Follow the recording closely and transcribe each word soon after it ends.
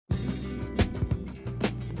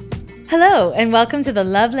Hello, and welcome to the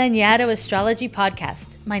Love Lanyadoo Astrology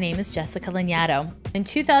Podcast. My name is Jessica Lanyadoo. In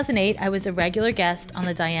 2008, I was a regular guest on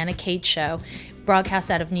the Diana Cade Show,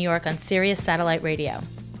 broadcast out of New York on Sirius Satellite Radio.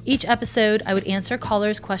 Each episode, I would answer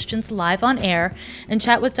callers' questions live on air and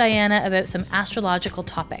chat with Diana about some astrological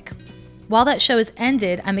topic. While that show is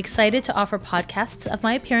ended, I'm excited to offer podcasts of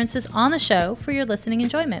my appearances on the show for your listening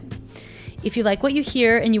enjoyment. If you like what you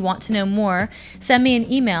hear and you want to know more, send me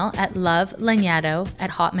an email at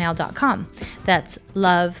lovelanyadoo@hotmail.com. That's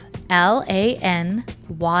love,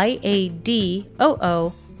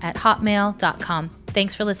 LANYADOO @hotmail.com.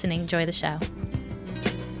 Thanks for listening. Enjoy the show.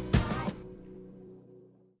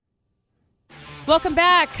 Welcome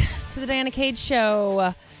back to the Diana Cade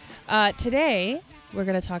Show. Today, we're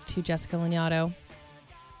going to talk to Jessica Lanyadoo.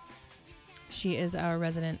 She is our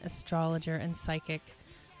resident astrologer and psychic.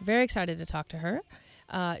 Very excited to talk to her.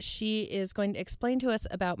 She is going to explain to us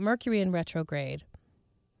about Mercury in retrograde,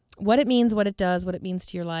 what it means, what it does, what it means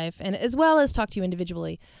to your life, and as well as talk to you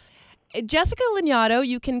individually. Jessica Lanyadoo,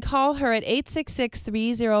 you can call her at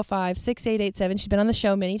 866-305-6887. She's been on the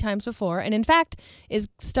show many times before, and in fact is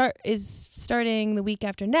starting the week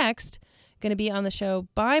after next, going to be on the show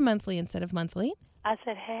bi-monthly instead of monthly. I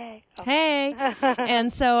said, hey. Oh. Hey.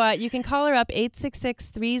 And so you can call her up,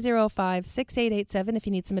 866-305-6887 if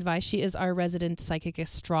you need some advice. She is our resident psychic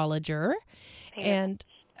astrologer. And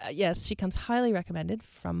yes, she comes highly recommended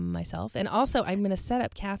from myself. And also, I'm going to set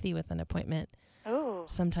up Kathy with an appointment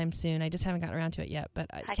sometime soon. I just haven't gotten around to it yet. But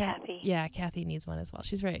Hi, Kathy. Yeah, Kathy needs one as well.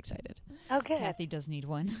 She's very excited. Oh, good. Kathy does need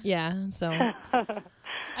one. Yeah, so.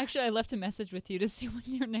 Actually, I left a message with you to see when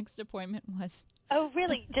your next appointment was. Oh,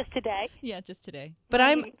 really? Just today? Yeah, just today. But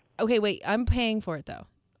I'm paying for it, though.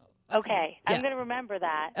 Okay. Yeah. I'm going to remember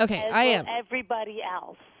that. Okay, I am. Everybody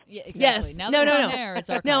else. Yeah, exactly. Yes. Now No. There, it's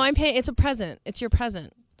our No, call. I'm paying. It's a present. It's your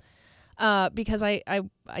present. Because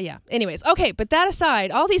yeah. Anyways, okay. But that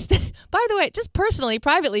aside, all these things, by the way, just personally,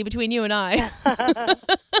 privately, between you and I.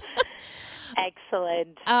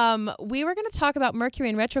 Excellent. We were going to talk about Mercury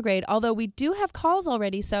in retrograde, although we do have calls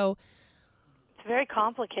already, so. It's very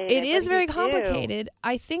complicated. It is very do? complicated.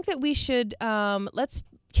 I think that we should,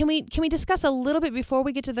 can we discuss a little bit before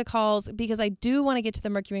we get to the calls, because I do want to get to the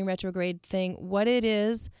Mercury in retrograde thing, what it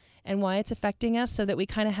is and why it's affecting us, so that we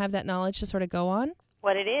kind of have that knowledge to sort of go on.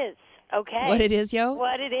 What it is. Okay. What it is, yo?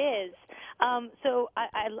 What it is. So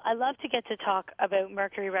I love to get to talk about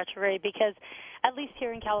Mercury retrograde because, at least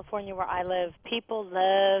here in California where I live, people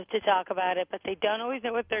love to talk about it, but they don't always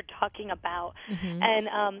know what they're talking about. Mm-hmm.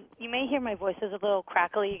 And you may hear my voice is a little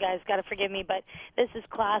crackly. You guys got to forgive me, but this is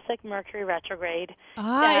classic Mercury retrograde.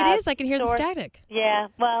 It is. I can hear the static. Yeah.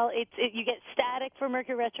 Well, you get static for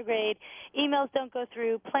Mercury retrograde. Emails don't go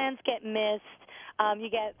through. Plans get missed. You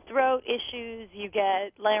get throat issues, you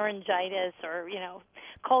get laryngitis or,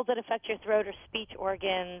 colds that affect your throat or speech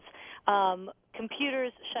organs.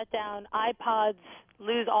 Computers shut down, iPods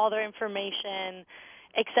lose all their information,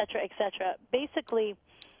 et cetera, et cetera. Basically,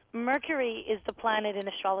 Mercury is the planet in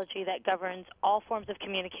astrology that governs all forms of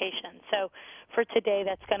communication. So for today,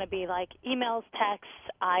 that's going to be like emails, texts,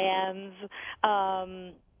 IMs,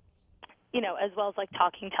 as well as like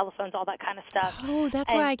talking telephones, all that kind of stuff. Oh,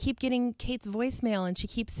 that's why I keep getting Kate's voicemail, and she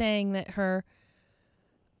keeps saying that her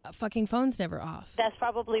fucking phone's never off. That's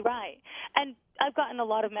probably right. And I've gotten a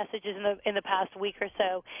lot of messages in the past week or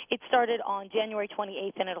so. It started on January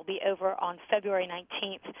 28th, and it'll be over on February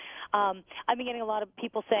 19th. I've been getting a lot of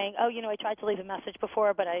people saying, I tried to leave a message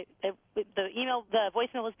before, but the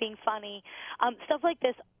voicemail was being funny. Stuff like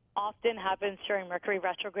this often happens during Mercury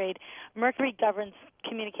retrograde. Mercury governs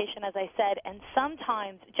communication, as I said, and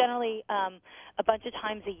sometimes, generally a bunch of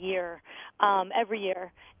times a year, every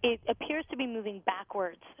year, it appears to be moving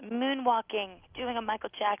backwards, moonwalking, doing a Michael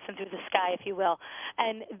Jackson through the sky, if you will.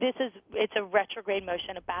 And it's a retrograde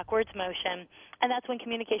motion, a backwards motion, and that's when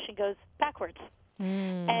communication goes backwards.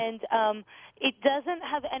 And it doesn't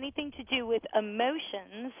have anything to do with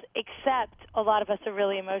emotions, except a lot of us are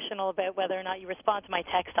really emotional about whether or not you respond to my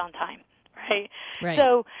text on time, right?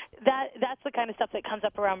 So that's the kind of stuff that comes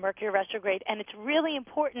up around Mercury retrograde, and it's really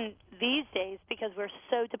important these days because we're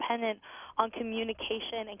so dependent on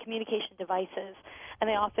communication and communication devices, and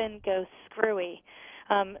they often go screwy.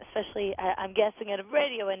 Especially, I'm guessing in the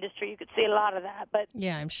radio industry, you could see a lot of that. But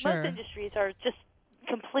yeah, I'm sure. Most industries are just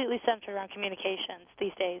completely centered around communications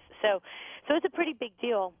these days. So it's a pretty big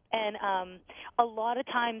deal. And a lot of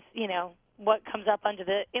times, what comes up under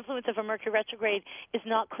the influence of a Mercury retrograde is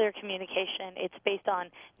not clear communication. It's based on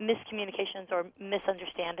miscommunications or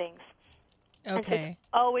misunderstandings. And so Okay. it's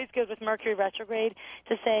always good with Mercury retrograde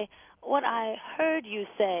to say, what I heard you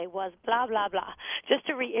say was blah, blah, blah, just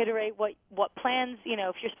to reiterate what plans,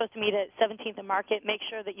 if you're supposed to meet at 17th and Market, make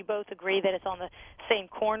sure that you both agree that it's on the same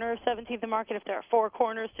corner of 17th and Market, if there are 4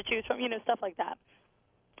 corners to choose from, stuff like that.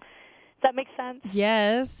 Does that make sense?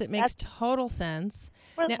 Yes, it makes total sense.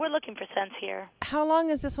 We're looking for sense here. How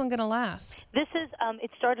long is this one going to last? This is,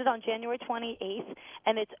 it started on January 28th,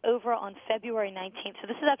 and it's over on February 19th. So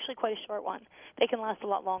this is actually quite a short one. They can last a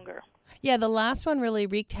lot longer. Yeah, the last one really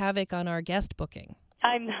wreaked havoc on our guest booking.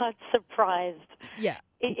 I'm not surprised. Yeah.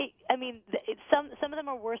 Some of them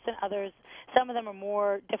are worse than others. Some of them are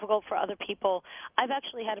more difficult for other people. I've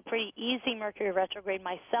actually had a pretty easy Mercury retrograde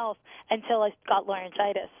myself until I got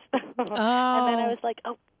laryngitis. And then I was like,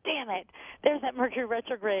 oh, damn it, there's that Mercury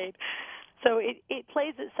retrograde. So it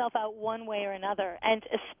plays itself out one way or another. And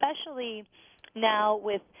especially now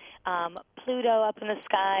with Pluto up in the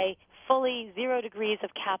sky, fully 0 degrees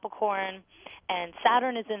of Capricorn, and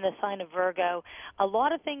Saturn is in the sign of Virgo, a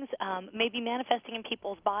lot of things may be manifesting in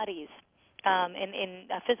people's bodies in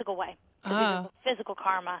a physical way, physical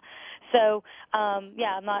karma. So, I'm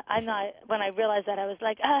not. When I realized that, I was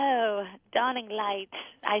like, oh, dawning light.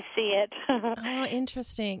 I see it. Oh,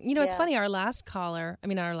 interesting. It's funny. Our last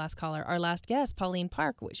guest, Pauline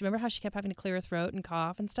Park. Remember how she kept having to clear her throat and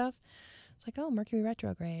cough and stuff? It's like, oh, Mercury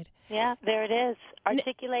retrograde. Yeah, there it is,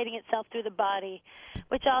 articulating itself through the body,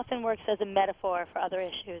 which often works as a metaphor for other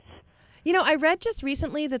issues. I read just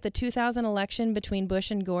recently that the 2000 election between Bush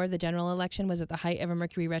and Gore, the general election, was at the height of a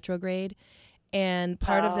Mercury retrograde. And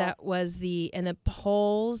part of that was the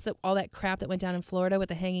polls, all that crap that went down in Florida with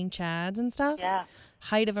the hanging chads and stuff. Yeah.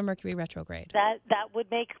 Height of a Mercury retrograde. That would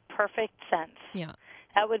make perfect sense. Yeah.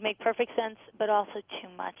 That would make perfect sense, but also too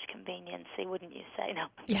much conveniency, wouldn't you say? No.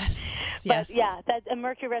 Yes. But yeah, that a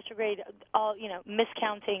Mercury retrograde,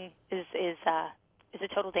 miscounting is a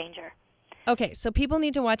total danger. Okay, so people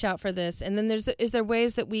need to watch out for this. And then is there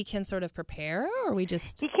ways that we can sort of prepare, or we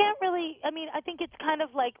just... You can't really, I think it's kind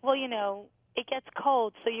of like, it gets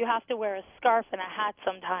cold, so you have to wear a scarf and a hat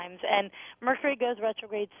sometimes. And Mercury goes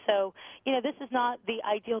retrograde, so, this is not the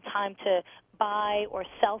ideal time to buy or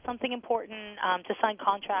sell something important, to sign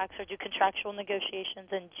contracts or do contractual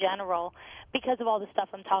negotiations in general because of all the stuff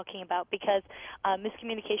I'm talking about, because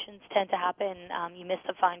miscommunications tend to happen. You miss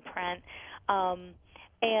the fine print.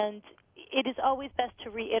 And it is always best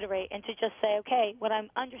to reiterate and to just say, okay, what I'm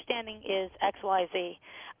understanding is X, Y, Z.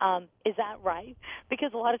 Is that right?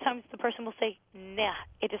 Because a lot of times the person will say, nah,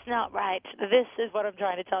 it is not right. This is what I'm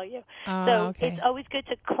trying to tell you. It's always good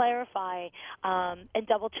to clarify and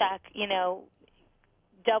double-check,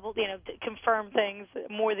 confirm things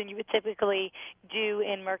more than you would typically do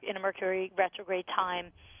in a Mercury retrograde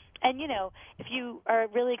time. And, if you are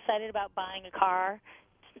really excited about buying a car,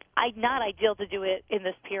 not ideal to do it in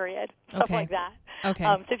this period, stuff like that. Okay.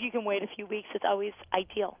 So if you can wait a few weeks, it's always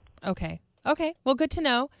ideal. Okay. Well, good to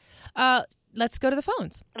know. Let's go to the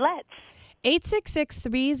phones. Let's.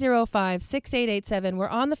 866-305-6887. We're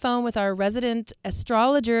on the phone with our resident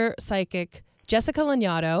astrologer psychic, Jessica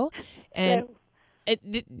Lanyadoo. And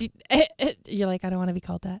you're like, I don't want to be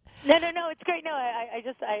called that. No, it's great. No, I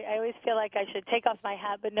always feel like I should take off my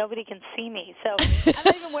hat, but nobody can see me. So I'm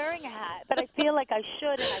not even wearing a hat, but I feel like I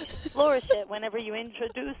should, and I should flourish it whenever you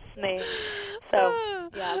introduce me. So,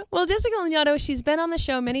 yeah. Well, Jessica Lanyadoo, she's been on the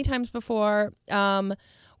show many times before.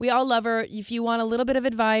 We all love her. If you want a little bit of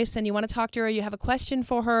advice and you want to talk to her, you have a question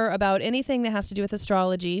for her about anything that has to do with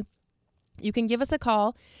astrology, you can give us a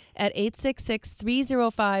call at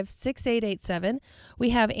 866-305-6887. We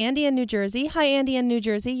have Andy in New Jersey. Hi, Andy in New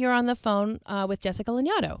Jersey. You're on the phone with Jessica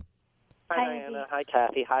Lanyadoo. Hi, Diana. Hi,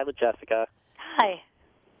 Kathy. Hi, Jessica. Hi.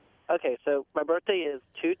 Okay, so my birthday is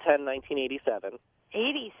 2/10/1987.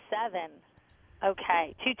 87.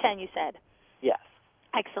 Okay, 2/10 you said. Yes.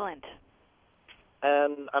 Excellent.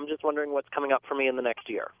 And I'm just wondering what's coming up for me in the next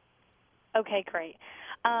year. Okay, great.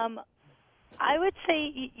 I would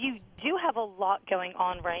say you do have a lot going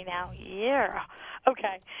on right now. Yeah.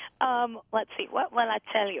 Okay. Let's see. What will I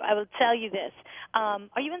tell you? I will tell you this.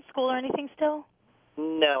 Are you in school or anything still?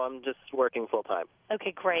 No, I'm just working full-time.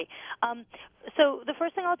 Okay, great. So the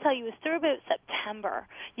first thing I'll tell you is through about September,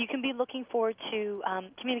 you can be looking forward to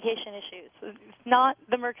communication issues. It's not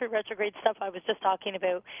the Mercury retrograde stuff I was just talking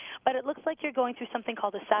about, but it looks like you're going through something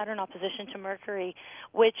called a Saturn opposition to Mercury,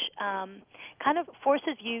 which kind of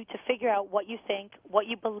forces you to figure out what you think, what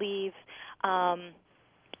you believe,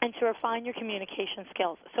 and to refine your communication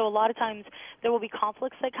skills. So a lot of times there will be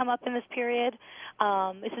conflicts that come up in this period.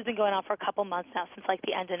 This has been going on for a couple months now, since like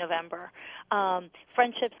the end of November.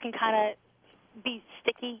 Friendships can kind of be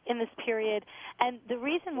sticky in this period. And the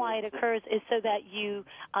reason why it occurs is so that you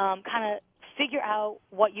kind of figure out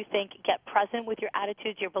what you think, get present with your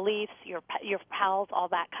attitudes, your beliefs, your pals, all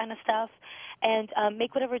that kind of stuff, and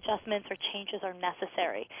make whatever adjustments or changes are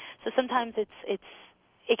necessary. So sometimes it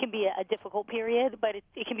can be a difficult period, but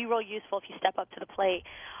it can be real useful if you step up to the plate.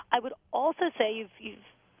 I would also say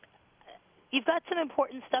you've got some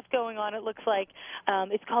important stuff going on. It looks like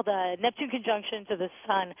it's called a Neptune conjunction to the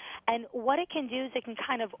sun. And what it can do is it can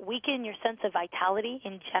kind of weaken your sense of vitality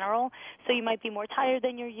in general. So you might be more tired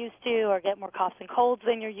than you're used to or get more coughs and colds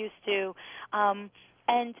than you're used to.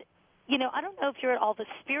 And, you know, I don't know if you're at all the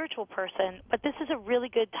spiritual person, but this is a really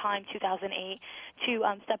good time, 2008, to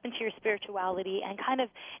step into your spirituality and kind of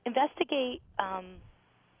investigate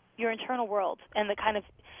your internal world and the kind of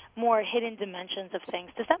more hidden dimensions of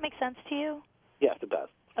things. Does that make sense to you? Yes, it does.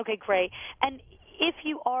 Okay, great. And if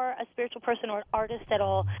you are a spiritual person or an artist at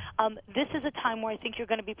all, this is a time where I think you're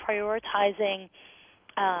going to be prioritizing.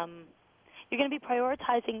 You're going to be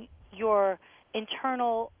prioritizing your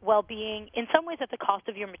internal well-being, in some ways at the cost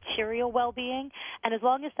of your material well-being, and as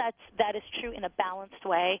long as that is true in a balanced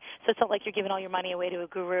way, so it's not like you're giving all your money away to a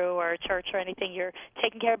guru or a church or anything, you're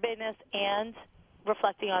taking care of business and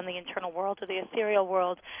reflecting on the internal world or the ethereal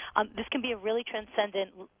world, this can be a really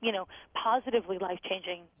transcendent, you know, positively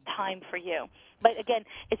life-changing time for you. But again,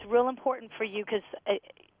 it's real important for you because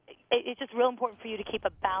it's just real important for you to keep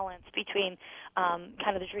a balance between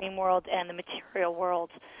kind of the dream world and the material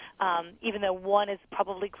world, even though one is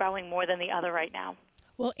probably growing more than the other right now.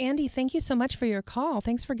 Well, Andy, thank you so much for your call.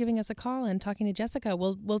 Thanks for giving us a call and talking to Jessica.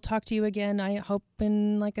 We'll talk to you again, I hope,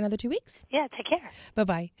 in like another 2 weeks. Yeah, take care.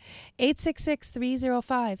 Bye-bye.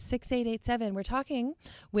 866-305-6887. We're talking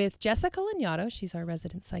with Jessica Lanyadoo. She's our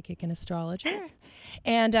resident psychic and astrologer.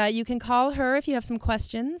 And you can call her if you have some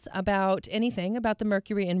questions about anything, about the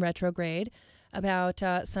Mercury in retrograde, about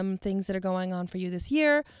some things that are going on for you this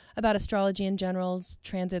year, about astrology in general,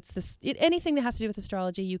 transits, anything that has to do with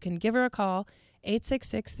astrology. You can give her a call.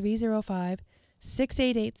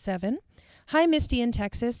 866-305-6887. Hi, Misty in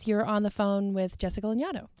Texas. You're on the phone with Jessica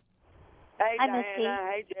Lanyadoo. Hey, Hi, Diana. Misty.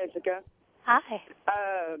 Hey, Jessica. Hi.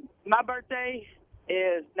 My birthday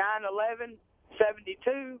is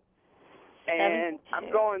 9/11/72, and I'm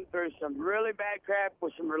going through some really bad crap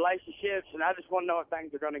with some relationships, and I just want to know if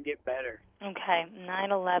things are going to get better. Okay,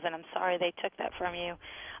 9/11. I'm sorry they took that from you.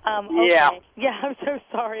 Yeah. Okay. Yeah, I'm so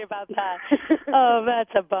sorry about that. Oh, that's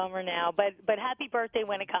a bummer now. But happy birthday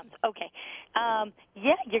when it comes. Okay.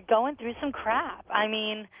 Yeah, you're going through some crap. I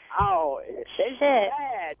mean, It's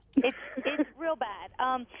bad. It's real bad.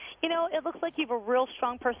 You know, it looks like you have a real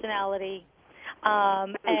strong personality.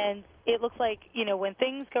 And it looks like, you know, when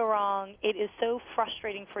things go wrong, it is so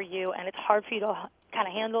frustrating for you, and it's hard for you to kind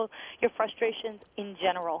of handle your frustrations in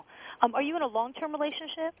general. Are you in a long-term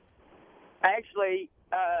relationship? Actually,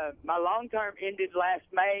 my long-term ended last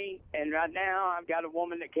May, and right now I've got a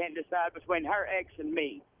woman that can't decide between her ex and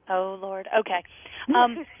me. Oh, Lord. Okay. Now,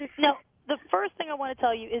 the first thing I want to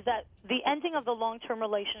tell you is that the ending of the long-term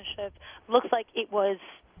relationship looks like it was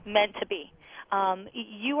meant to be.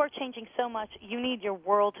 You are changing so much. You need your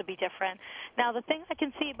world to be different. Now, the thing I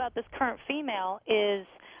can see about this current female is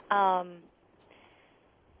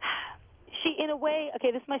she, in a way,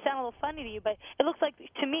 okay, this might sound a little funny to you, but it looks like,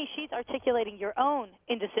 to me, she's articulating your own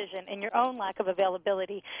indecision and your own lack of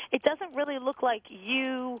availability. It doesn't really look like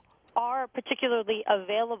you are particularly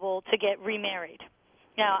available to get remarried.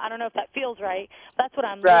 Now, I don't know if that feels right, but that's what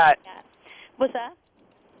I'm looking at. What's that?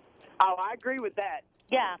 Oh, I agree with that.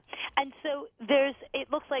 Yeah, and so it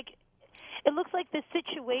looks like this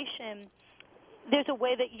situation, there's a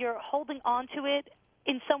way that you're holding on to it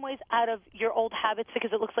in some ways out of your old habits,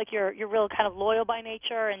 because it looks like you're real kind of loyal by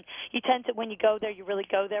nature, and you tend to, when you go there, you really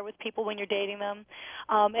go there with people when you're dating them.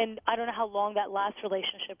 And I don't know how long that last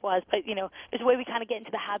relationship was, but, you know, there's a way we kind of get into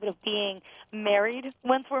the habit of being married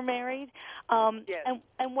once we're married. Yes.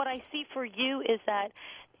 And what I see for you is that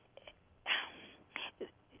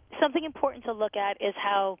something important to look at is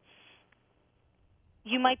how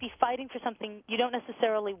you might be fighting for something you don't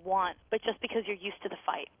necessarily want, but just because you're used to the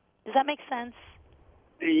fight. Does that make sense?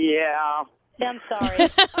 Yeah. I'm sorry.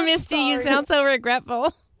 Misty, you sound so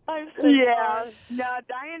regretful. I'm so sorry. No,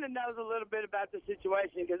 Diana knows a little bit about the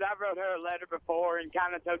situation because I wrote her a letter before and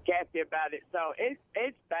kind of told Kathy about it. So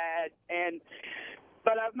it's bad,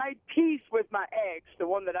 but I've made peace with my ex, the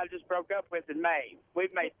one that I just broke up with in May.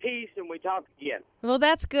 We've made peace and we talk again. Well,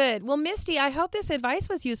 that's good. Well, Misty, I hope this advice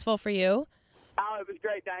was useful for you. Oh, it was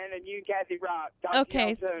great, Diana, and you and Kathy rock. Talk to you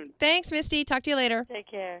all soon. Thanks, Misty. Talk to you later. Take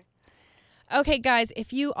care. Okay, guys,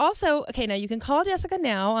 if you also, now you can call Jessica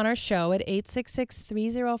now on our show at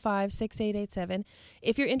 866-305-6887.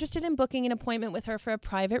 If you're interested in booking an appointment with her for a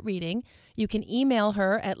private reading, you can email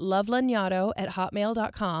her at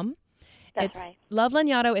lovelanyadoo@hotmail.com. That's right. Love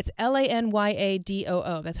Lanyadoo. It's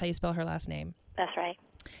Lanyadoo. That's how you spell her last name. That's right.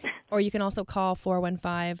 Or you can also call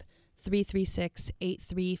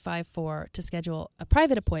 415-336-8354 to schedule a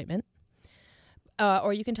private appointment.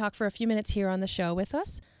 Or you can talk for a few minutes here on the show with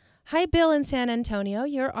us. Hi, Bill in San Antonio.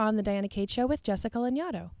 You're on the Diana Cade Show with Jessica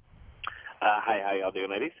Lanyadoo. Hi, how y'all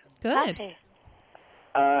doing, ladies? Good.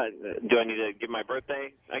 Hi. Do I need to give my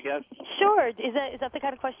birthday, I guess? Sure. Is that the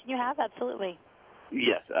kind of question you have? Absolutely.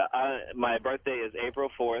 Yes. My birthday is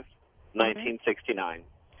April 4th, 1969.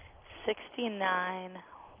 69.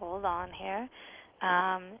 Hold on here.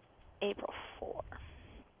 April 4.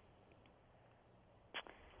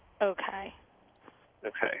 Okay.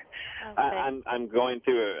 Okay. I'm going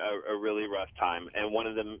through a really rough time, and one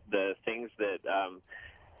of the things that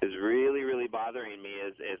is really, really bothering me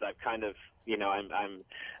is I've kind of,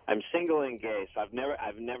 I'm single and gay, so I've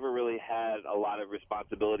never really had a lot of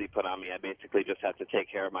responsibility put on me. I basically just have to take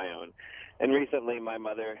care of my own. And recently, my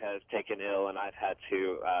mother has taken ill, and I've had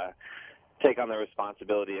to take on the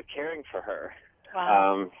responsibility of caring for her.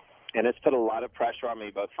 Wow. And it's put a lot of pressure on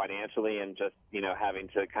me, both financially and just, having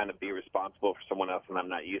to kind of be responsible for someone else, and I'm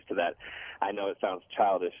not used to that. I know it sounds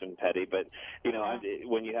childish and petty, but,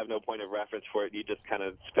 when you have no point of reference for it, you just kind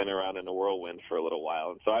of spin around in a whirlwind for a little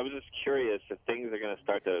while. And so I was just curious if things are going to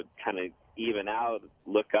start to kind of even out,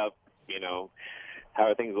 look up, how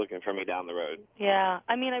are things looking for me down the road? Yeah.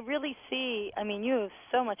 I really see, you have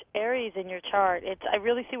so much Aries in your chart. I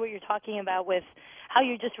really see what you're talking about with how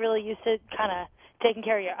you're just really used to kind of taking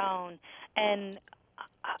care of your own. And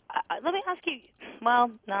let me ask you,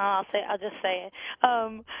 well, no, I'll just say it.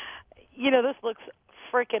 This looks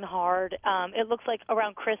freaking hard. It looks like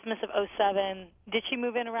around Christmas of 2007. Did she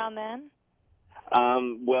move in around then?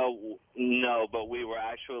 Well, no, but we were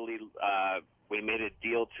actually, we made a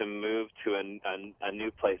deal to move to a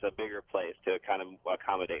new place, a bigger place, to kind of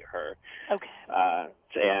accommodate her. Okay.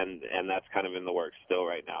 And that's kind of in the works still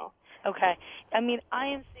right now. Okay. I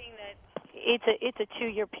am seeing that it's a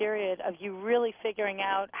 2-year period of you really figuring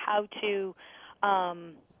out how to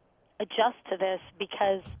adjust to this,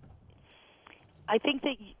 because I think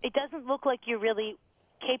that it doesn't look like you're really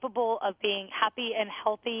capable of being happy and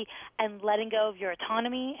healthy and letting go of your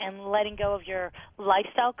autonomy and letting go of your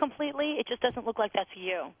lifestyle completely. It just doesn't look like that's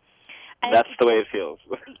you. And that's the way it feels.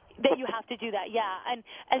 That you have to do that, yeah.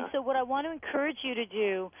 And so what I want to encourage you to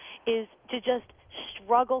do is to just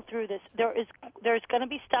struggle through this. There's going to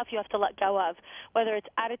be stuff you have to let go of, whether it's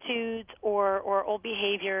attitudes or old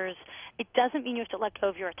behaviors. It doesn't mean you have to let go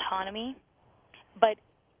of your autonomy, but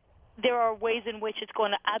there are ways in which it's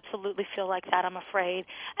going to absolutely feel like that, I'm afraid.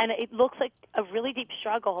 And it looks like a really deep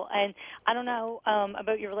struggle. And I don't know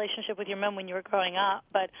about your relationship with your mom when you were growing up,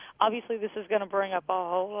 but obviously this is going to bring up a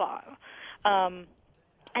whole lot. And,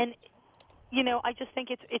 I just think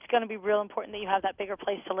it's going to be real important that you have that bigger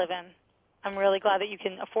place to live in. I'm really glad that you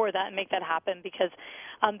can afford that and make that happen, because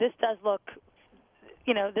this does look,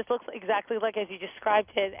 this looks exactly like as you described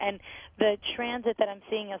it, and the transit that I'm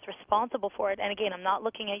seeing as responsible for it, and again, I'm not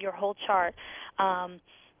looking at your whole chart,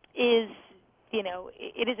 is,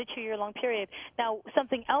 it is a 2-year-long period. Now,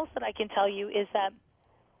 something else that I can tell you is that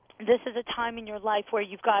this is a time in your life where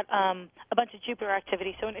you've got a bunch of Jupiter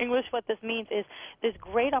activity. So in English, what this means is there's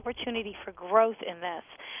great opportunity for growth in this.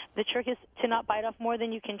 The trick is to not bite off more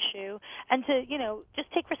than you can chew, and to,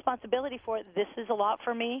 just take responsibility for it. This is a lot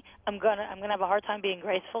for me. I'm gonna have a hard time being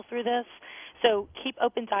graceful through this. So keep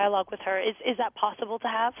open dialogue with her. Is that possible to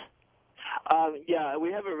have? Yeah,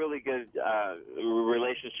 we have a really good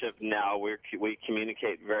relationship now. We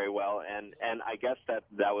communicate very well, and I guess that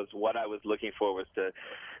was what I was looking for, was to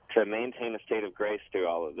maintain a state of grace through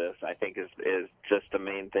all of this. I think is just the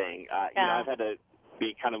main thing. I've had to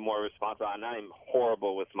be kind of more responsible, and I'm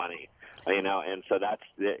horrible with money, and so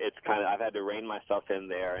it's kind of, I've had to rein myself in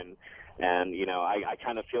there, and I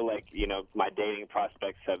kind of feel like, my dating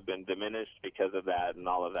prospects have been diminished because of that and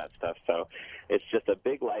all of that stuff. So it's just a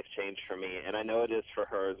big life change for me, and I know it is for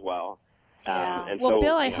her as well. Yeah. Well,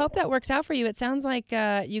 Bill, I hope that works out for you. It sounds like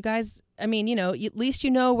you guys, at least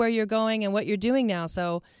where you're going and what you're doing now.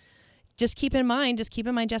 So just keep in mind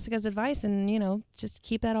Jessica's advice, and, just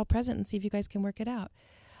keep that all present and see if you guys can work it out.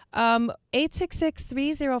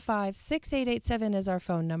 866-305-6887 is our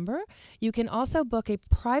phone number. You can also book a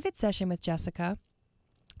private session with Jessica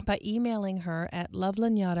by emailing her at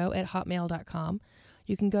lovelanyadoo@hotmail.com.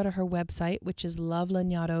 You can go to her website, which is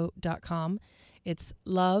lovelanyadoo.com. It's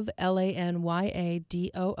love,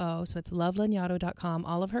 Lanyadoo. So it's lovelanyadoo.com.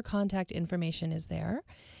 All of her contact information is there.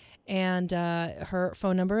 And her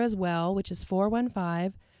phone number as well, which is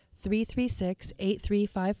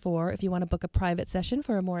 415-336-8354 if you want to book a private session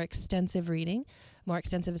for a more extensive reading,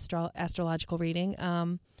 astrological reading,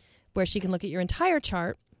 where she can look at your entire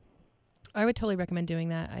chart. I would totally recommend doing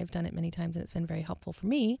that. I've done it many times, and it's been very helpful for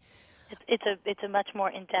me. It's a much more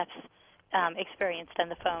in-depth experience than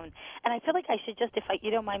the phone. And I feel like I should just, if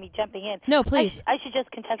you don't mind me jumping in. No, please. I should just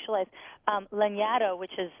contextualize. Lanyadoo,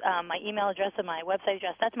 which is my email address and my website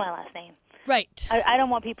address, that's my last name. Right. I don't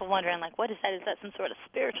want people wondering, like, what is that? Is that some sort of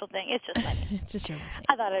spiritual thing? It's just my name. It's just your last name.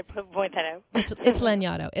 I thought I'd point that out. It's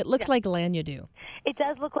Lanyadoo. It looks like Lanyadoo. It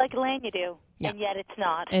does look like Lanyadoo, and yet it's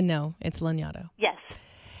not. And no, it's Lanyadoo. Yes.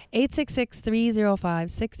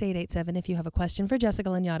 866-305-6887 if you have a question for Jessica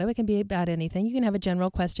Lanyadoo. It can be about anything. You can have a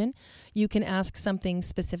general question. You can ask something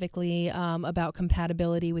specifically about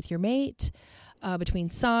compatibility with your mate, between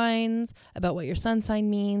signs, about what your sun sign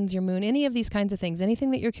means, your moon, any of these kinds of things.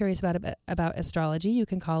 Anything that you're curious about astrology, you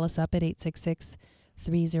can call us up at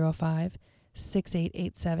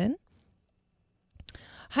 866-305-6887.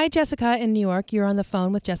 Hi, Jessica in New York. You're on the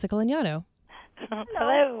phone with Jessica Lanyadoo.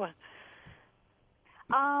 Hello.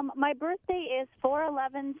 My birthday is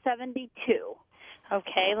 4/11/72.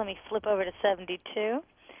 Okay, let me flip over to 72.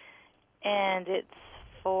 And it's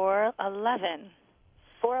 4/11.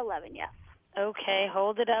 4/11, yes. Okay,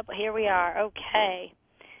 hold it up. Here we are. Okay.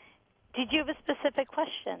 Did you have a specific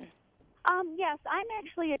question? Yes, I'm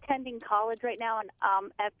actually attending college right now, and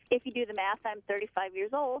if you do the math, I'm 35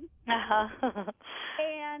 years old. Uh-huh.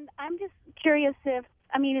 And I'm just curious is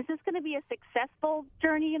this going to be a successful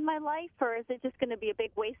journey in my life, or is it just going to be a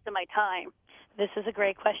big waste of my time? This is a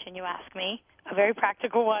great question you ask me, a very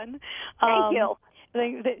practical one. Thank you.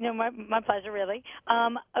 No, my pleasure, really.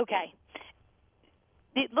 Okay.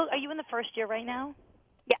 Look, are you in the first year right now?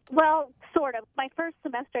 Yeah, well, sort of. My first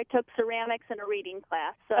semester I took ceramics and a reading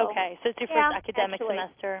class. So. Okay, so it's your first academic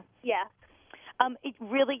semester. Yes.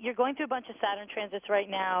 You're going through a bunch of Saturn transits right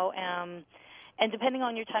now, and depending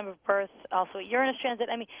on your time of birth, also Uranus transit.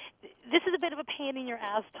 This is a bit of a pain in your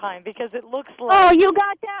ass time because it looks like... Oh, you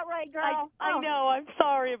got that right, girl. I know. I'm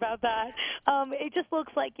sorry about that. It just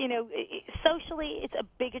looks like, socially it's a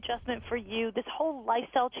big adjustment for you. This whole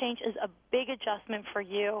lifestyle change is a big adjustment for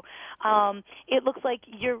you. It looks like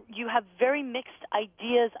you have very mixed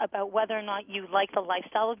ideas about whether or not you like the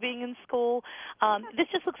lifestyle of being in school. This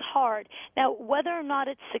just looks hard. Now, whether or not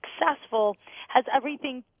it's successful has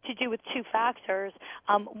everything to do with two factors.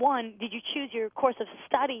 One, did you choose your course of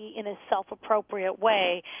study in a self-appropriate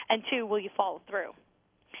way? And two, will you follow through?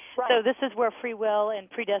 Right. So this is where free will and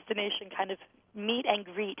predestination kind of meet and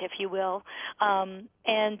greet, if you will.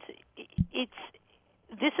 And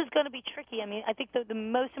this is going to be tricky. I think the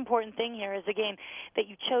most important thing here is, again, that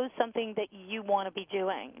you chose something that you want to be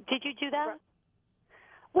doing. Did you do that?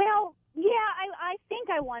 Well, yeah, I think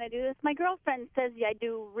I want to do this. My girlfriend says I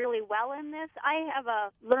do really well in this. I have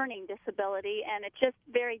a learning disability, and it's just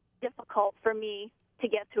very difficult for me to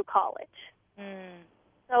get through college.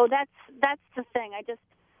 So that's the thing. I just,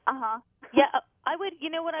 Yeah, I would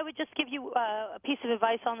just give you a piece of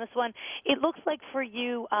advice on this one. It looks like for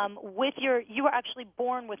you, you were actually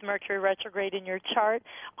born with Mercury retrograde in your chart,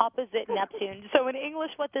 opposite Neptune. So in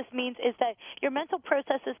English, what this means is that your mental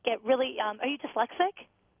processes get really, are you dyslexic?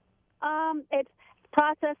 It's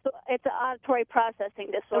an auditory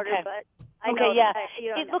processing disorder, okay. But I know. Yeah.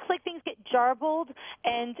 It looks like things get jarbled,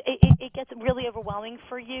 and it gets really overwhelming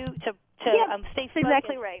for you to stay focused.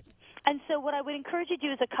 Exactly right. And so what I would encourage you to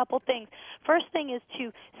do is a couple things. First thing is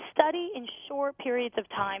to study in short periods of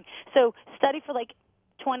time. So study for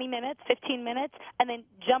 20 minutes, 15 minutes, and then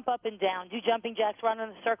jump up and down. Do jumping jacks, run in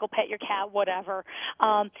a circle, pet your cat, whatever.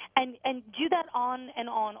 And do that on and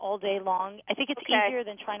on all day long. I think it's easier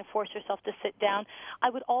than trying to force yourself to sit down. I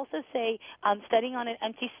would also say studying on an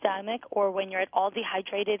empty stomach or when you're at all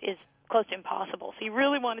dehydrated is close to impossible. So you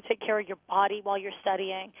really want to take care of your body while you're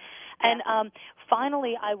studying. And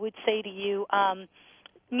finally, I would say to you,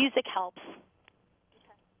 music helps.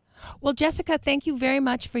 Well, Jessica, thank you very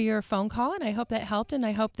much for your phone call, and I hope that helped, and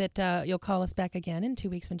I hope that you'll call us back again in 2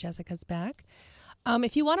 weeks when Jessica's back.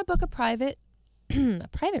 If you want to book a private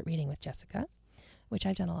reading with Jessica, which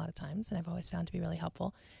I've done a lot of times and I've always found to be really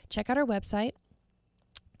helpful, check out our website.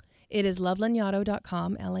 It is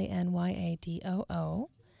lovelanyadoo.com, Lanyadoo,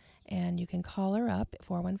 and you can call her up at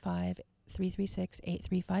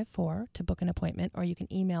 415-336-8354 to book an appointment, or you can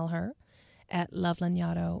email her at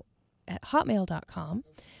lovelanyadoo@hotmail.com,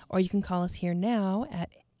 or you can call us here now at,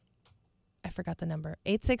 I forgot the number.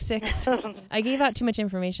 866. I gave out too much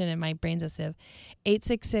information and my brain's a sieve.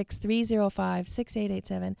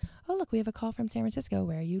 866-305-6887. Oh, look, we have a call from San Francisco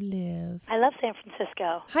where you live. I love San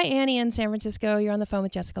Francisco. Hi, Annie in San Francisco. You're on the phone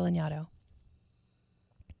with Jessica Lanyadoo.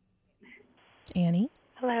 Annie?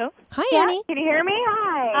 Hello. Hi, Yeah, Annie. can you hear me?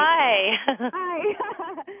 Hi. Hi. Hi.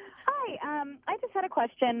 Hi. I just had a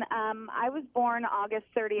question. I was born August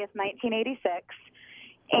 30th, 1986,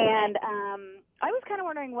 and I was kind of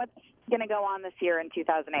wondering what's going to go on this year in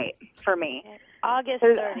 2008 for me. August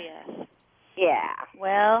 30th. Yeah.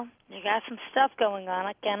 Well, you got some stuff going on.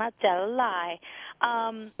 I cannot tell a lie.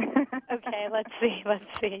 Okay, let's see.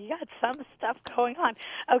 You got some stuff going on.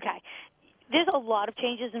 Okay. There's a lot of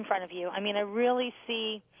changes in front of you. I mean, I really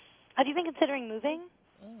see. Have you been considering moving?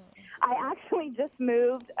 I actually just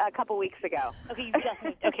moved a couple weeks ago. Okay, you just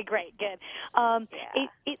moved. Okay, great, good.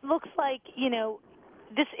 It looks like,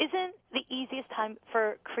 this isn't the easiest time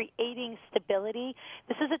for creating stability.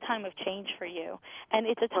 This is a time of change for you. And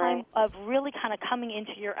it's a time of really kind of coming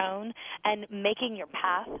into your own and making your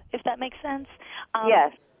path, if that makes sense.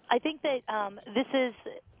 Yes. I think that this is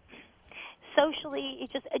socially,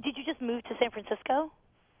 did you just move to San Francisco?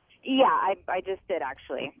 Yeah, I just did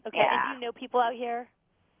actually. Okay, Yeah. and do you know people out here?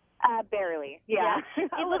 Barely. Yeah.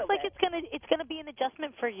 It looks like it's gonna be an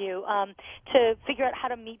adjustment for you to figure out how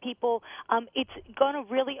to meet people. It's gonna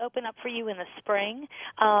really open up for you in the spring,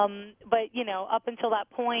 but up until that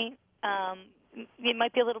point, it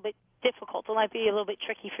might be a little bit difficult. It might be a little bit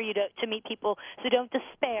tricky for you to meet people. So don't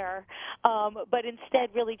despair, but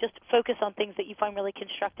instead really just focus on things that you find really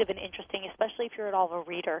constructive and interesting, especially if you're at all a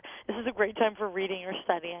reader. This is a great time for reading or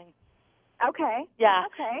studying. Okay. Yeah.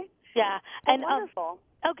 Okay. Yeah. Well, And wonderful.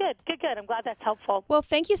 Oh, good. I'm glad that's helpful. Well,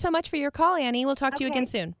 thank you so much for your call, Annie. We'll talk to you again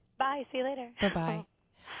soon. Bye. See you later. Bye-bye.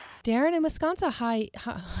 Darren in Wisconsin. Hi.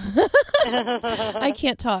 I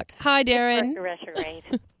can't talk. Hi, Darren. Retrograde.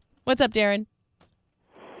 What's up, Darren?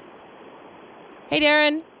 Hey,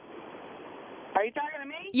 Darren. Are you talking to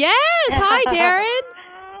me? Yes. Hi, Darren.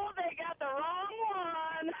 Oh, they got the wrong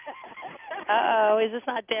one. Uh-oh. Is this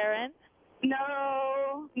not Darren?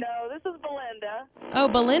 No, this is Belinda. Oh,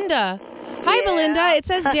 Belinda. Hi, Yeah. Belinda. It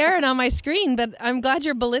says Darren on my screen, but I'm glad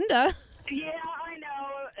you're Belinda. Yeah, I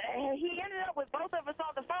know. He ended up with both of us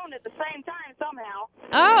on the phone at the same time somehow.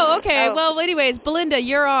 Oh, okay. Well, anyways, Belinda,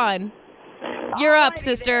 you're on. You're up, Alrighty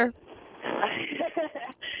sister.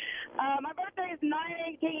 My birthday is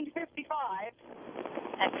 9/18/55.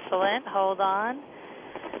 Excellent. Hold on.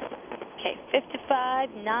 Okay,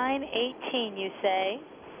 55, 9/18, you say?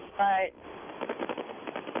 Right.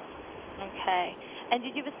 Okay. And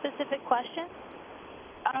did you have a specific question?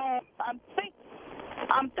 I'm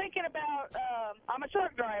thinking about. I'm a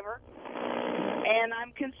truck driver, and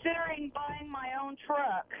I'm considering buying my own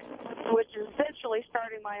truck, which is essentially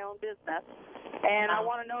starting my own business. And I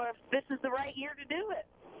want to know if this is the right year to do it.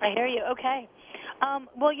 I hear you. Okay.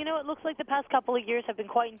 Well, it looks like the past couple of years have been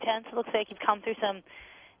quite intense. It looks like you've come through some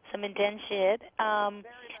intense shit. And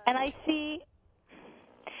I see.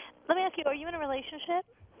 Let me ask you: are you in a relationship?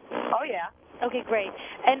 Oh yeah. Okay, great.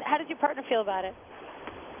 And how does your partner feel about it?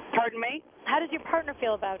 Pardon me? How does your partner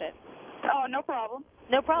feel about it? Oh, no problem.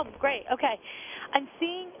 No problem. Great. Okay. I'm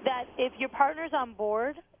seeing that if your partner's on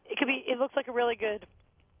board, it looks like a really good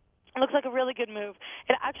move.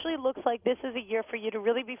 It actually looks like this is a year for you to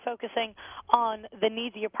really be focusing on the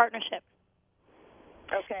needs of your partnership.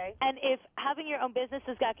 Okay. And if having your own business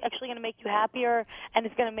is actually going to make you happier and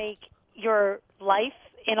it's going to make your life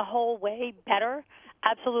in a whole way better,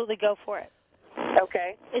 absolutely go for it.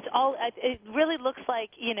 Okay. It really looks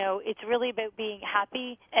like, it's really about being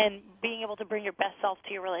happy and being able to bring your best self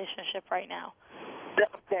to your relationship right now.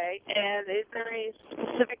 Okay. And is there a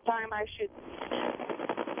specific time I should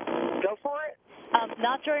go for it?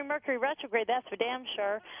 Not during Mercury retrograde, that's for damn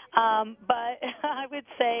sure. But I would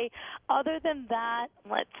say, other than that,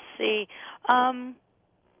 let's see.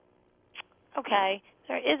 Okay,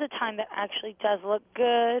 there is a time that actually does look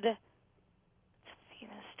good.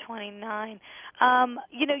 Venus 29.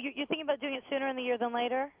 You're thinking about doing it sooner in the year than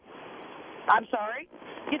later? I'm sorry?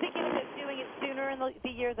 You're thinking about doing it sooner in the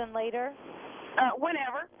year than later?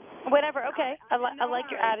 Whenever. Whenever, okay. I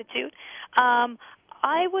like your attitude.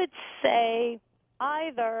 I would say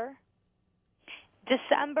either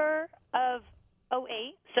December of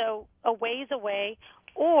 08, so a ways away,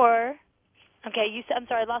 or, okay, I'm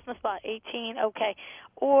sorry, I lost my spot, 18, okay,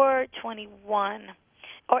 or 21,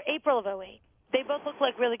 or April of 08. They both look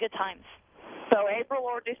like really good times. So April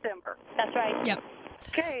or December. That's right. Yep.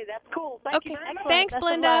 Okay, that's cool. Thank you very much. Thanks, Best of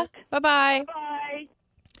Belinda. luck. Bye-bye. Bye.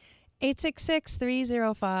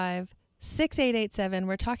 866-305-6887.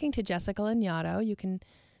 We're talking to Jessica Lanyadoo. You can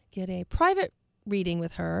get a private reading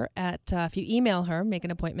with her at, if you email her, make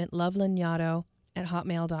an appointment,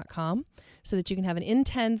 lovelanyadoo@hotmail.com, so that you can have an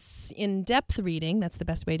intense, in-depth reading. That's the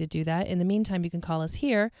best way to do that. In the meantime, you can call us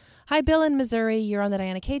here. Hi, Bill in Missouri. You're on the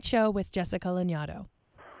Diana Cade Show with Jessica Lanyadoo.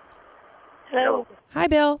 Hello. Hi,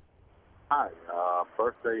 Bill. Hi.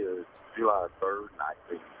 Birthday is July 3rd,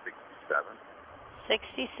 1967.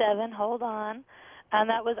 67. Hold on. And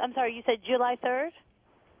that was, I'm sorry, you said July 3rd?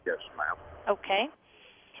 Yes, ma'am. Okay.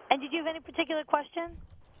 And did you have any particular question?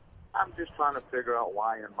 I'm just trying to figure out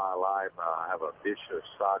why in my life I have a vicious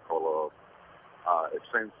cycle of, it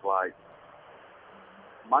seems like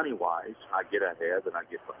money-wise, I get ahead and I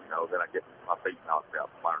get, then I get my feet knocked out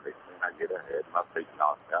from underneath me, and I get ahead and my feet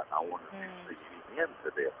knocked out, and I wonder if you see any end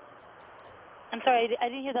to this. I'm sorry, I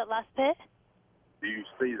didn't hear that last bit. Do you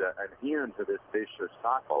see an end to this vicious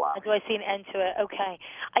cycle? Do I see an end to it? Okay.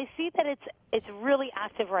 I see that it's really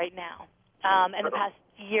active right now, in the past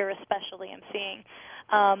year especially, I'm seeing.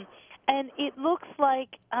 And it looks like,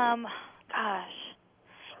 gosh,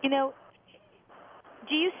 do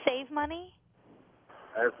you save money?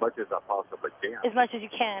 As much as I possibly can. As much as you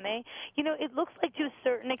can, eh? It looks like to a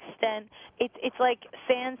certain extent, it's like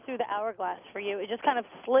sands through the hourglass for you. It just kind of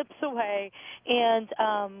slips away, and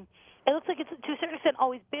it looks like it's to a certain extent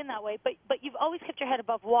always been that way. But you've always kept your head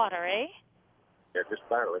above water, eh? Yeah, just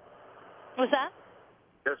barely. What's that?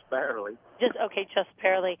 Just barely. Just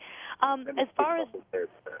barely. As far as,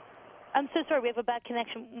 I'm so sorry, we have a bad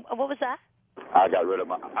connection. What was that? I got rid of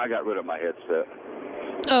my headset.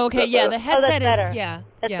 Oh, okay, yeah, the headset that's better. is, yeah.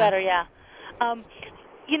 That's better, yeah. I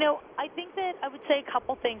think that I would say a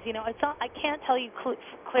couple things. It's not, I can't tell you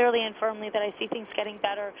clearly and firmly that I see things getting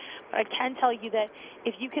better, but I can tell you that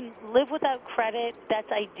if you can live without credit,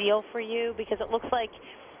 that's ideal for you, because it looks like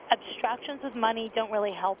abstractions with money don't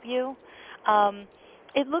really help you.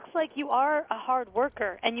 It looks like you are a hard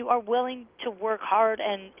worker and you are willing to work hard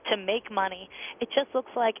and to make money. It just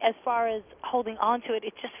looks like, as far as holding on to it,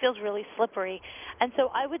 it just feels really slippery. And so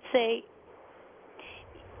I would say,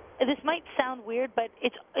 this might sound weird, but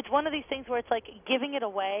it's one of these things where it's like giving it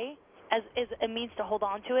away as a means to hold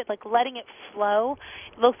on to it, like letting it flow.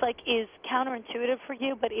 It looks like is counterintuitive for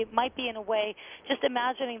you, but it might be in a way just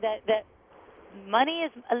imagining that money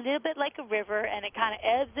is a little bit like a river, and it kind of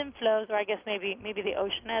ebbs and flows, or I guess maybe the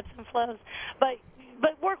ocean ebbs and flows. But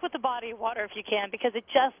work with the body of water if you can, because it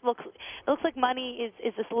looks like money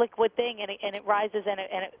is this liquid thing, and it rises and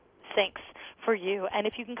it sinks for you. And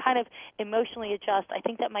if you can kind of emotionally adjust, I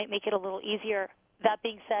think that might make it a little easier. That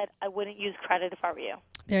being said, I wouldn't use credit if I were you.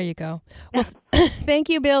 There you go. Well, thank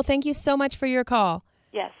you, Bill. Thank you so much for your call.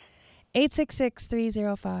 Yes.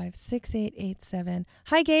 866-305-6887.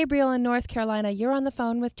 Hi, Gabriel in North Carolina. You're on the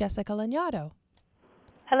phone with Jessica Lanyadoo.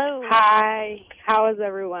 Hello. Hi. How is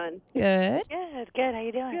everyone? Good. Good. How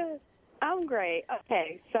you doing? Good. I'm great.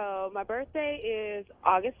 Okay, so my birthday is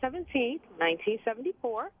August 17th,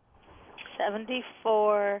 1974.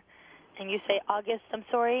 74, and you say August, I'm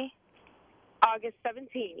sorry? August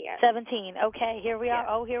 17, yes. 17, okay, here we are.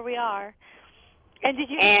 Yes. Oh, here we are. And did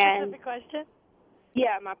you answer the question?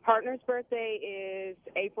 Yeah, my partner's birthday is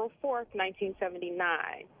April 4th,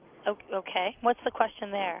 1979. Okay. What's the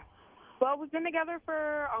question there? Well, we've been together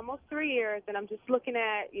for almost 3 years, and I'm just looking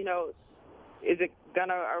at, are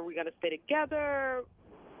we gonna stay together?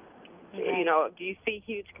 Okay. Do you see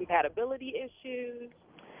huge compatibility issues?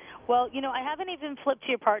 Well, I haven't even flipped to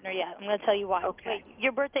your partner yet. I'm going to tell you why. Okay. Wait,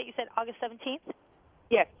 your birthday, you said August 17th?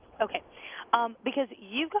 Yes. Okay. Because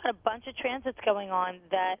you've got a bunch of transits going on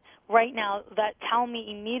that right now that tell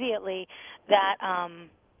me immediately that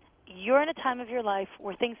you're in a time of your life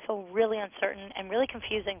where things feel really uncertain and really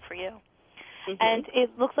confusing for you. Mm-hmm. And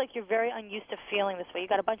it looks like you're very unused to feeling this way. You've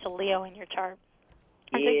got a bunch of Leo in your chart.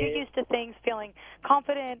 And so you're used to things feeling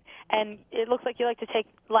confident, and it looks like you like to take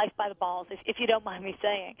life by the balls, if you don't mind me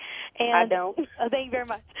saying. And, I don't. Thank you very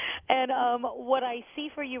much. And what I see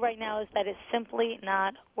for you right now is that it's simply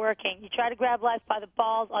not working. You try to grab life by the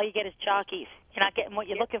balls, all you get is jockeys. You're not getting what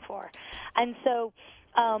you're looking for. And so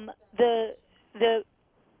the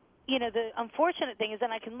unfortunate thing is,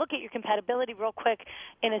 and I can look at your compatibility real quick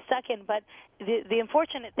in a second, but the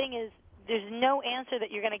unfortunate thing is, there's no answer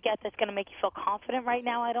that you're going to get that's going to make you feel confident right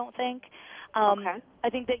now, I don't think. Okay. I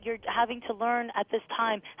think that you're having to learn at this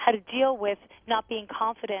time how to deal with not being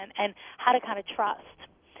confident and how to kind of trust.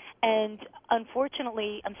 And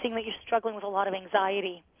unfortunately, I'm seeing that you're struggling with a lot of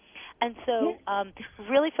anxiety. And so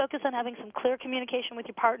really focus on having some clear communication with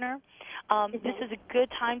your partner. This is a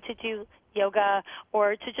good time to do yoga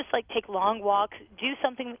or to just take long walks. Do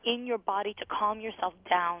something in your body to calm yourself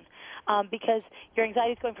down because your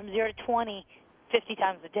anxiety is going from 0 to 20 50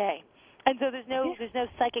 times a day. And so there's no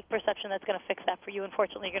psychic perception that's going to fix that for you.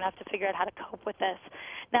 Unfortunately, you're going to have to figure out how to cope with this.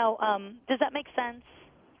 Now, does that make sense?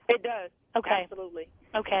 It does. Okay. Absolutely.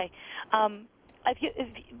 Okay.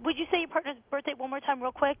 Would you say your partner's birthday one more time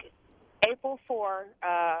real quick? April 4,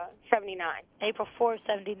 79. April 4,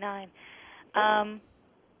 79.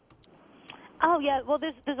 Oh, yeah. Well,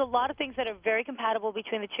 there's a lot of things that are very compatible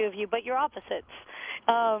between the two of you, but you're opposites.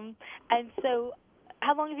 And so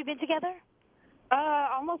how long have you been together?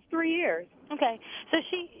 Almost 3 years. Okay. So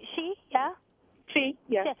she, yeah? She,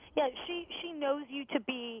 yes. Yeah, she knows you to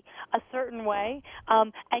be a certain way,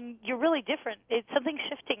 and you're really different. It's something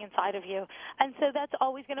shifting inside of you, and so that's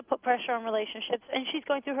always going to put pressure on relationships. And she's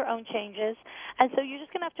going through her own changes, and so you're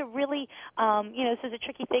just going to have to really, this is a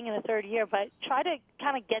tricky thing in the third year, but try to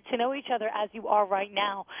kind of get to know each other as you are right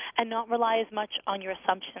now, and not rely as much on your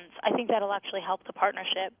assumptions. I think that'll actually help the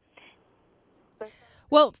partnership.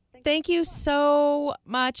 Well, thank you so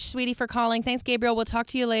much, sweetie, for calling. Thanks, Gabriel. We'll talk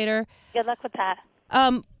to you later. Good luck with that.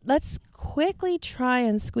 Let's quickly try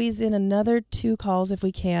and squeeze in another 2 calls if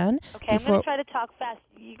we can. Okay, I'm going to try to talk fast.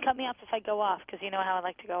 You cut me off if I go off, because you know how I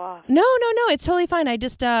like to go off. No, it's totally fine. I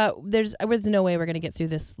just, there's no way we're going to get through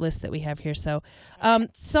this list that we have here. So,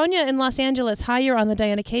 Sonia in Los Angeles, hi, you're on the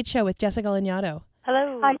Diana Cade Show with Jessica Lanyadoo.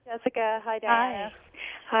 Hello. Hi, Jessica. Hi, Diana.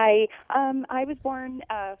 Hi. I was born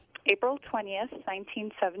April 20th,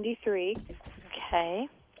 1973. Okay.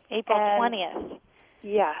 April 20th.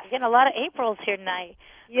 Yes. You're getting a lot of Aprils here tonight.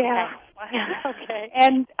 Yeah. Okay. Okay.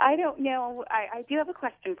 And I don't know, I do have a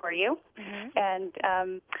question for you. Mm-hmm. And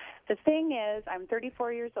the thing is, I'm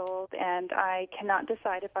 34 years old, and I cannot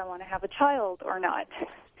decide if I want to have a child or not.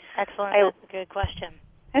 Excellent. That's a good question.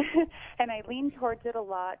 And I lean towards it a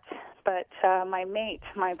lot, but my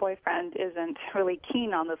boyfriend, isn't really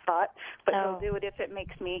keen on the thought, but he'll do it if it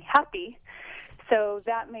makes me happy. So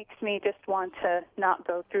that makes me just want to not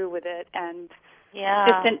go through with it and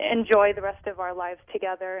just enjoy the rest of our lives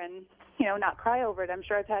together and, not cry over it. I'm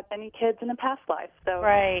sure I've had many kids in a past life. So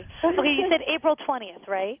Right. Okay, you said April 20th,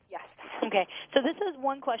 right? Yes. Okay. So this is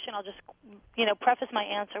one question I'll just, preface my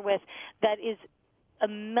answer with that is a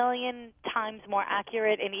million times more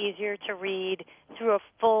accurate and easier to read through a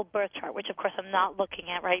full birth chart, which, of course, I'm not looking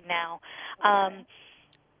at right now. Okay.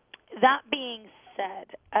 That being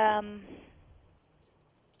said, I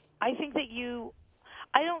think that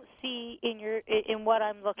I don't see in what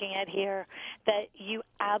I'm looking at here that you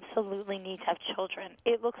absolutely need to have children.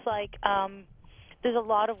 It looks like there's a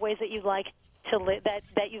lot of ways that you like to live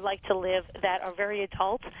that are very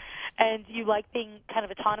adult, and you like being kind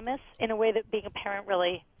of autonomous in a way that being a parent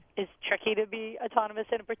really is tricky to be autonomous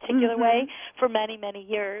in a particular way for many, many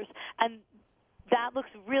years. And that looks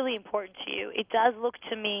really important to you. It does look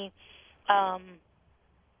to me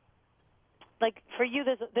like for you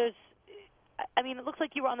it looks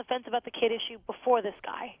like you were on the fence about the kid issue before this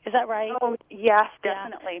guy. Is that right? Oh, yes,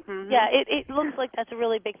 definitely. Yeah, yeah, it looks like that's a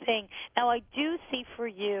really big thing. Now, I do see for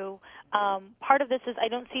you, part of this is I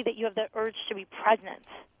don't see that you have the urge to be pregnant.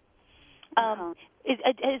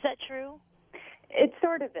 Is that true? It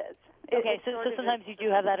sort of is. Okay, so sometimes you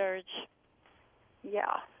do have that urge.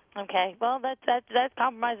 Yeah. Okay, well, that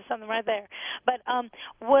compromises something right there. But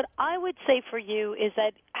what I would say for you is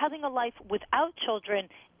that having a life without children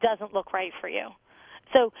doesn't look right for you.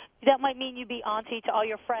 So that might mean you be auntie to all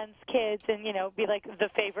your friends' kids and, be like the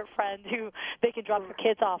favorite friend who they can drop their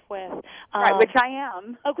kids off with. Right, which I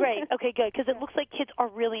am. Oh, great. Okay, good. Because it looks like kids are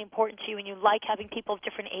really important to you and you like having people of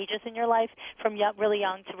different ages in your life, from really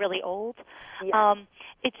young to really old. Yeah.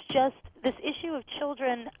 It's just this issue of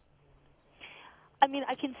children.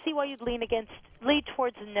 I can see why you'd lean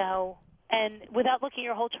towards no. And without looking at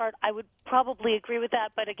your whole chart, I would probably agree with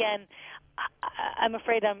that. But again, I'm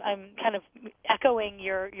afraid I'm kind of echoing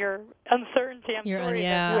your uncertainty. I'm sorry.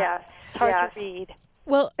 Yeah. It's hard to read.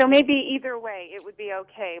 Well, so maybe either way it would be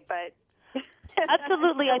okay, but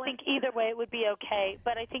absolutely, I think either way it would be okay.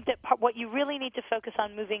 But I think that what you really need to focus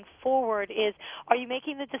on moving forward is, are you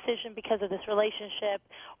making the decision because of this relationship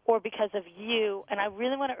or because of you? And I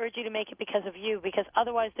really want to urge you to make it because of you, because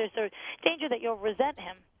otherwise there's a danger that you'll resent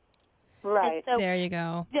him. Right. So, there you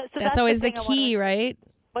go. Yeah, so that's always the key, right?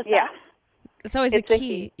 What's that? That's always the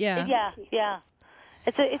key. Yeah. Yeah.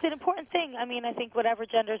 It's an important thing. I think whatever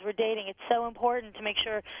genders we're dating, it's so important to make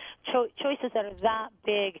sure choices that are that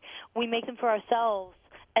big, we make them for ourselves,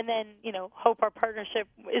 and then hope our partnership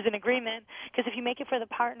is in agreement. Because if you make it for the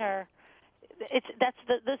partner,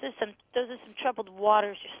 those are some troubled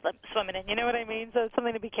waters you're swimming in. You know what I mean? So it's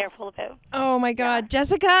something to be careful about. Oh my God,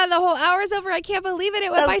 Jessica, the whole hour's over. I can't believe it.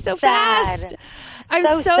 It went by so sad. fast. I'm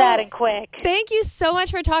so sad and quick. Thank you so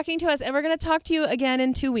much for talking to us, and we're going to talk to you again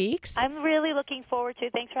in 2 weeks. I'm really looking forward to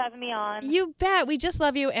it. Thanks for having me on. You bet. We just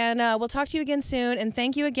love you, and we'll talk to you again soon. And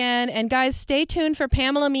thank you again. And guys, stay tuned for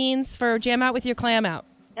Pamela Means for Jam Out with Your Clam Out.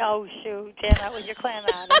 Oh, shoot. Jam Out with Your Clam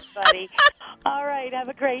Out, buddy. All right. Have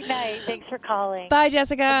a great night. Thanks for calling. Bye,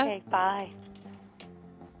 Jessica. Okay, bye.